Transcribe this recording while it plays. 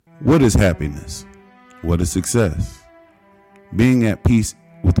What is happiness? What is success? Being at peace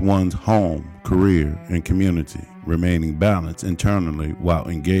with one's home, career, and community, remaining balanced internally while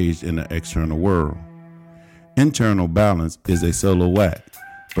engaged in the external world. Internal balance is a solo act,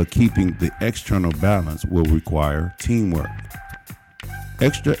 but keeping the external balance will require teamwork.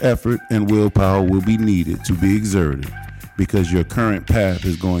 Extra effort and willpower will be needed to be exerted because your current path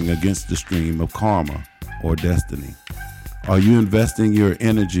is going against the stream of karma or destiny. Are you investing your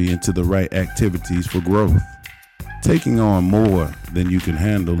energy into the right activities for growth? Taking on more than you can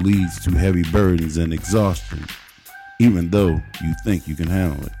handle leads to heavy burdens and exhaustion, even though you think you can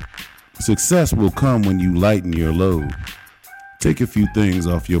handle it. Success will come when you lighten your load. Take a few things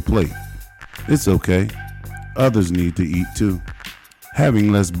off your plate. It's okay. Others need to eat too.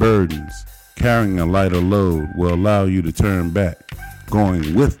 Having less burdens, carrying a lighter load will allow you to turn back,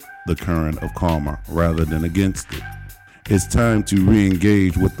 going with the current of karma rather than against it. It's time to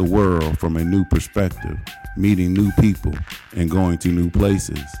re-engage with the world from a new perspective, meeting new people and going to new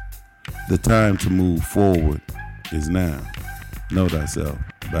places. The time to move forward is now. Know thyself,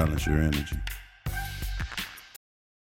 balance your energy.